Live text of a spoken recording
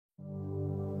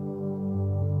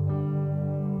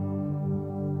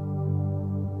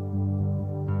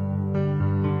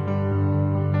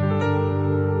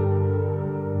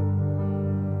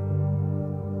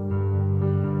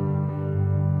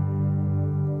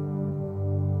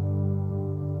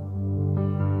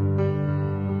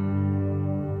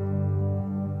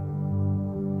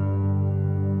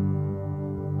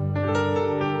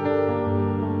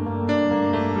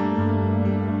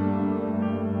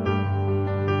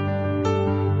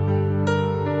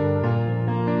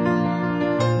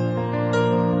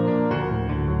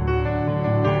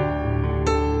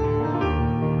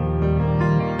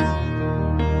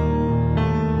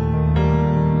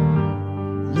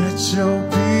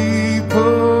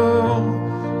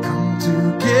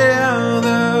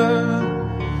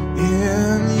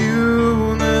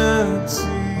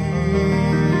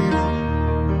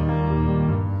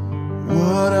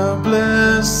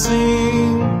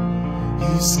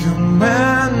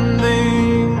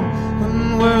commanding. When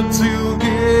we're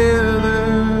together,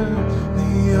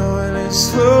 the oil is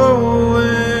flowing.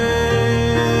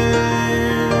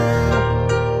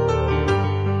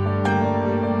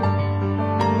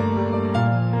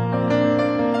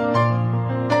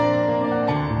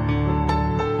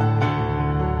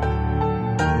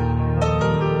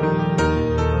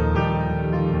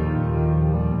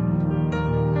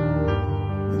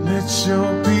 Let your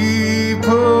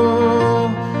people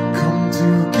come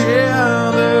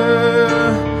together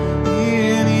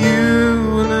in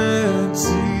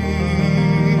unity.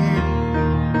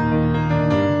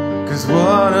 'Cause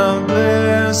what a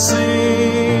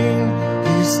blessing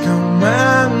He's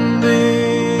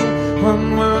commanding. When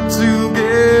we're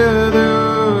together,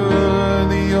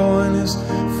 the oil is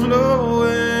flowing,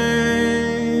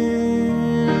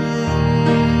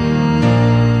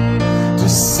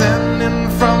 descending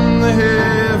from the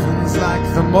heavens like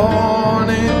the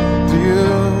morning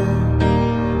dew,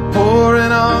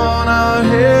 pouring on our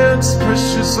heads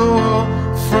precious oil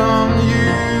from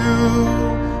you,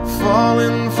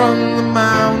 falling from the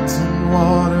mountain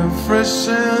water fresh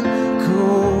and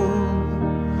cool,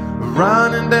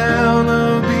 running down the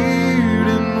beard,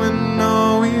 and we know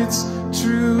it's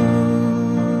true.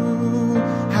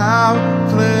 How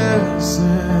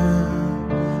pleasant,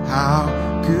 how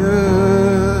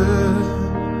good,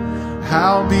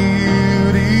 how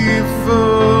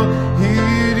beautiful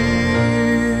it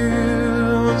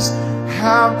is.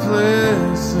 How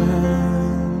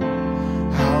pleasant,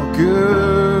 how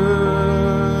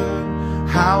good,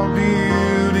 how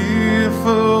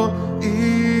beautiful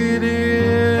it is.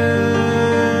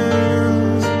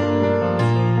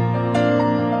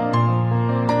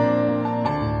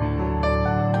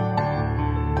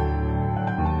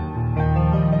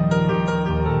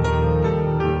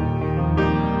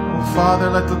 Father,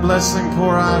 let the blessing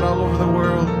pour out all over the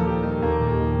world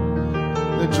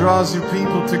that draws your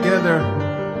people together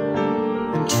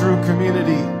in true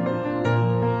community,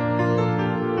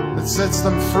 that sets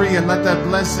them free, and let that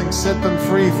blessing set them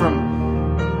free from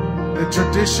the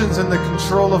traditions and the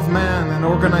control of man and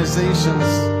organizations.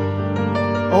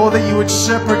 Oh, that you would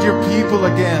shepherd your people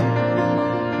again.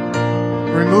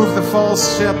 Remove the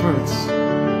false shepherds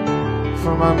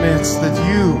from our midst, that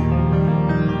you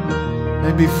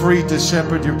may be free to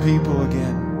shepherd your people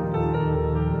again.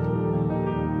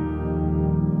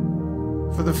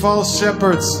 For the false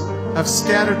shepherds have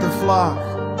scattered the flock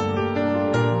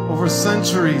over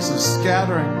centuries of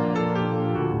scattering.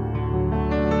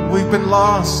 We've been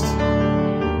lost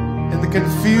in the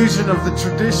confusion of the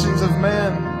traditions of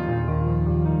man.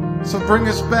 So bring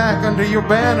us back under your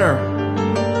banner,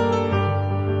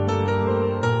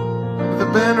 under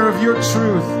the banner of your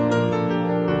truth,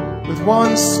 with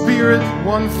one Spirit,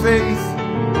 one faith,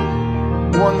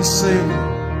 one Savior.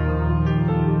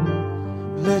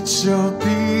 Let your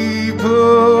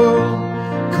people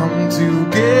come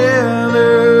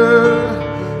together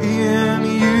in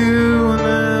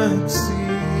unity.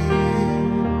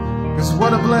 'Cause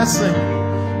what a blessing,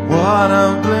 what a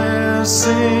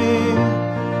blessing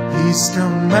He's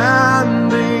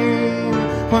commanding.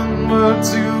 When we're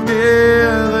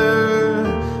together,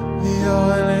 the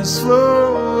oil is flowing,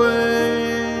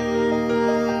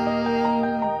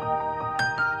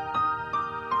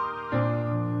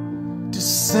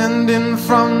 descending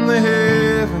from the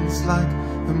heavens like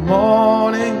the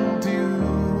morning dew,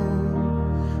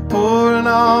 pouring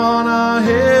on our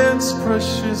heads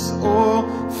precious oil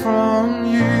from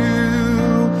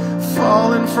you,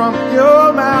 falling from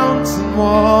your mountain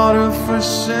water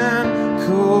fresh and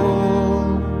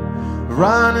cool,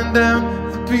 running down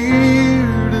the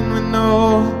beard, and we know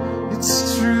it's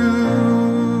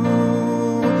true.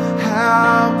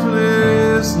 How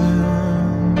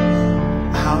pleasant,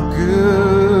 how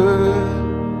good,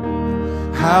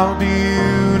 how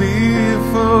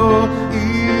beautiful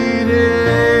it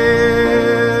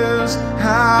is.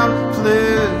 How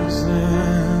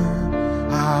pleasant,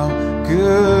 how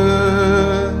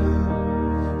good,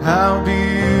 how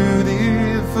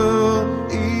beautiful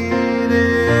it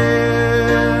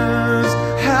is.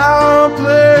 How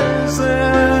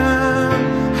pleasant,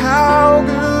 how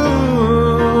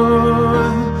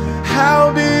good, how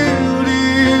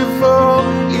beautiful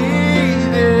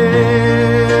it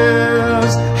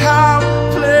is. How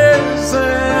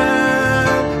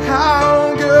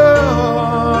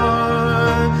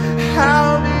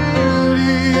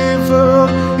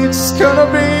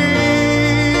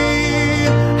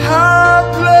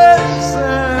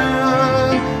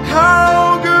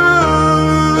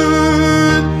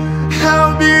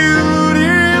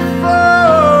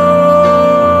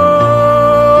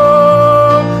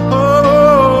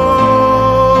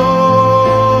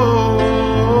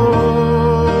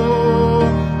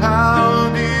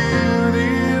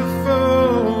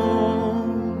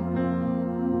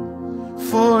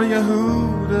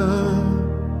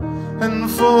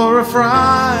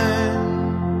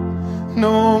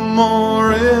no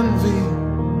more envy,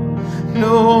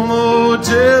 no more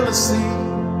jealousy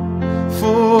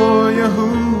for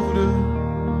Yehuda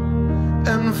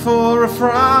and for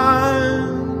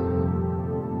Ephraim.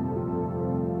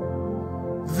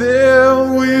 There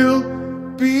will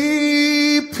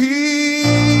be peace.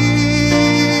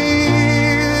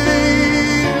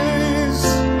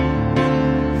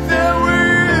 There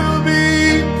will be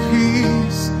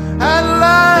peace. At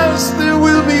last there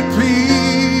will be peace.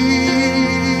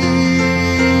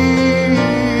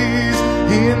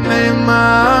 Hine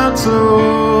mato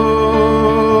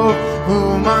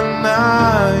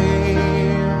umanayim.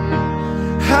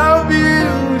 How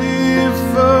beautiful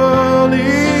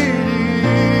it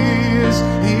is.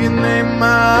 Hine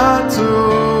mato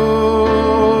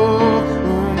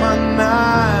umanayim.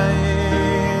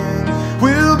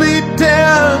 We'll be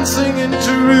dancing in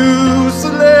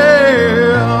Jerusalem.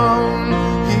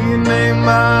 Hine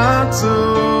mato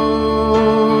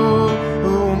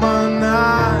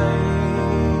umanayim.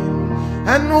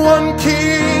 And one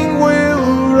king will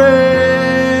reign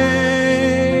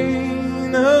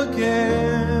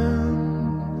again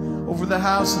over the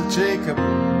house of Jacob.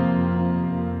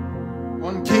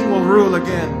 One king will rule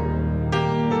again,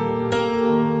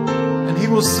 and he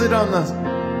will sit on the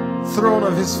throne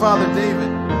of his father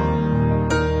David.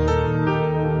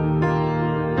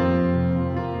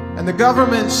 And the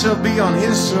government shall be on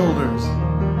his shoulders,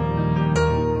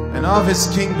 and of his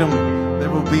kingdom there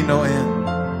will be no end.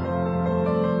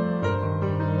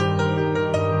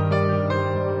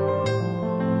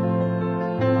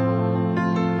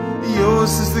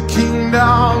 Yours is the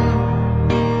kingdom,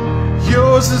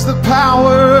 yours is the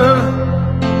power,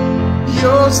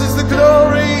 yours is the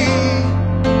glory,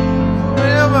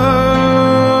 forever.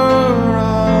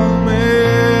 Amen.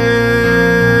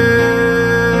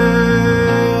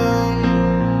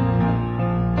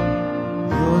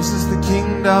 Yours is the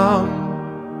kingdom,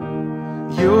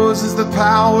 yours is the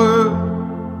power,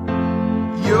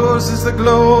 yours is the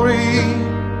glory,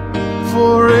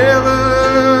 forever.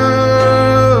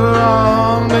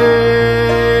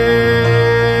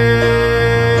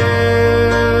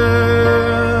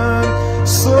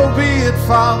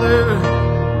 Father,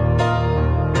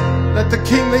 let the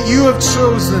king that you have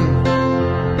chosen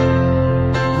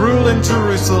rule in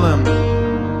Jerusalem,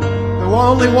 the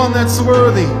only one that's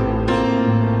worthy,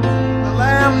 the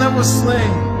Lamb that was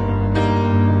slain.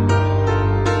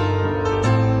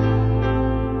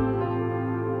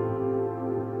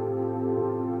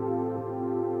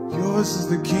 Yours is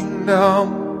the kingdom,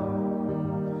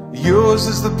 yours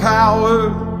is the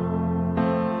power,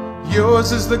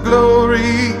 yours is the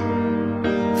glory,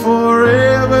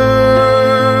 forever.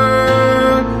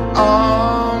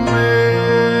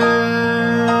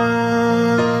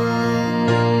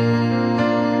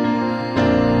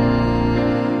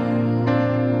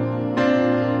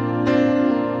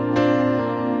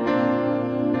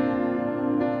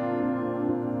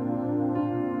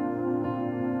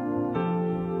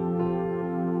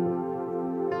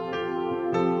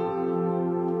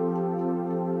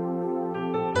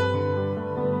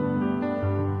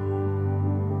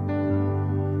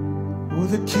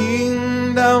 The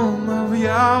kingdom of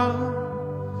Yah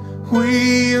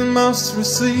we must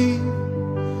receive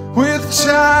with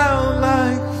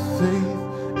childlike faith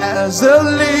as a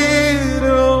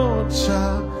little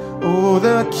child. Oh,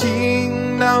 the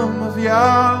kingdom of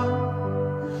Yah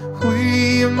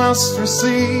we must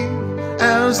receive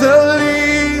as a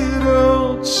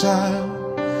little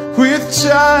child with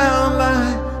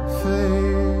childlike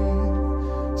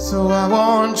faith. So I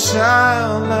want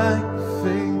childlike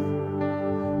faith.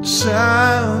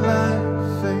 Childlike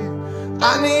faith.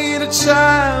 I need a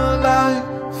childlike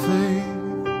faith.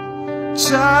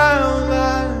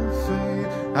 Childlike faith.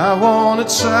 I want a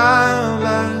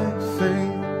childlike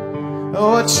faith.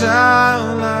 Oh, a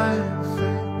childlike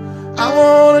faith. I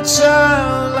want a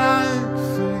childlike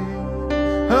faith.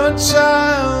 A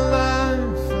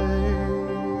childlike faith.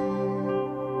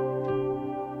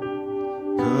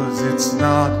 'Cause it's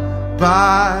not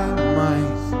by might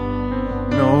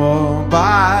nor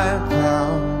by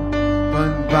power,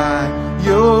 but by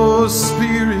your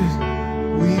Spirit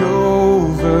we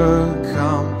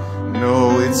overcome.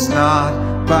 No, it's not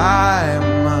by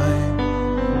might,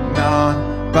 not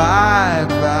by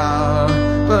power,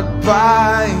 but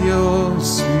by your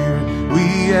Spirit we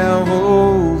have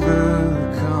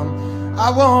overcome. I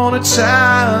want a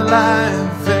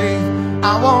childlike faith.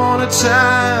 I want a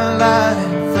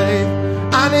childlike faith.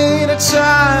 I need a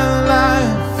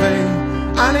childlike faith.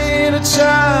 I need a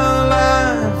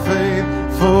childlike faith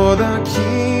for the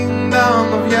kingdom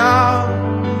of Yah.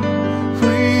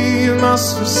 We must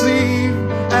receive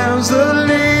as a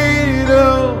little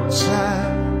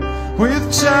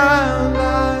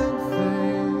childlike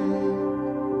faith.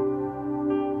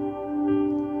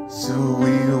 So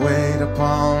we wait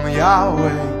upon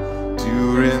Yahweh to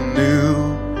renew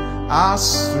our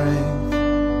strength.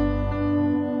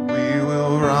 We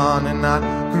will run and not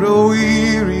grow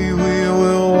weary. We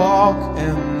will walk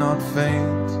and not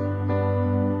faint.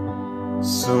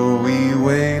 So we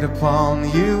wait upon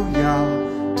you, Yah,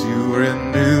 to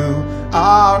renew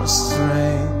our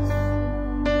strength.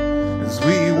 As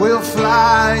we will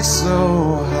fly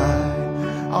so high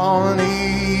on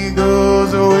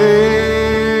eagle's wings.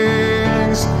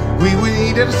 We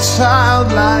need a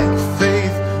childlike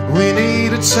faith. We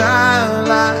need a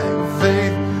childlike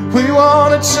faith. We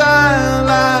want a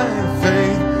childlike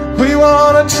faith. We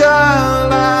want a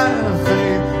childlike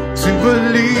faith to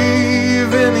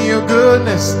believe in your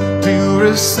goodness, to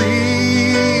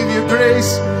receive your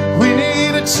grace. We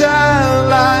need a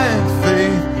childlike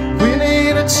faith. We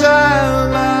need a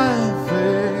childlike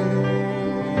faith.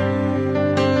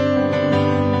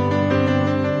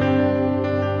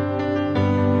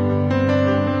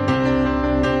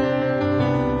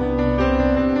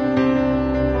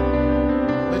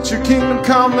 Let your kingdom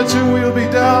come, let your will be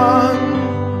done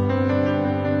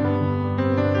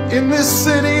in this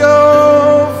city,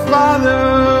 oh Father.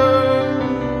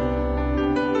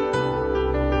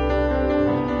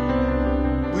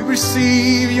 We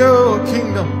receive your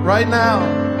kingdom right now,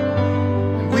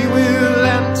 and we will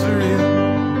enter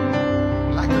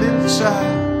in like a little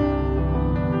child.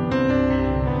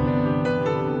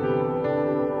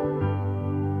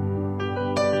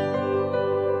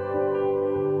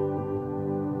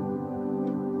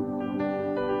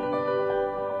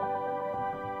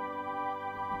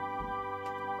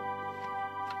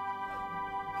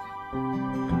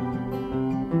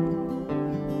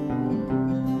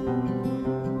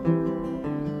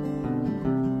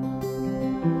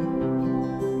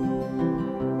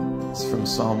 It's from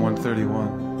Psalm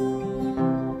 131.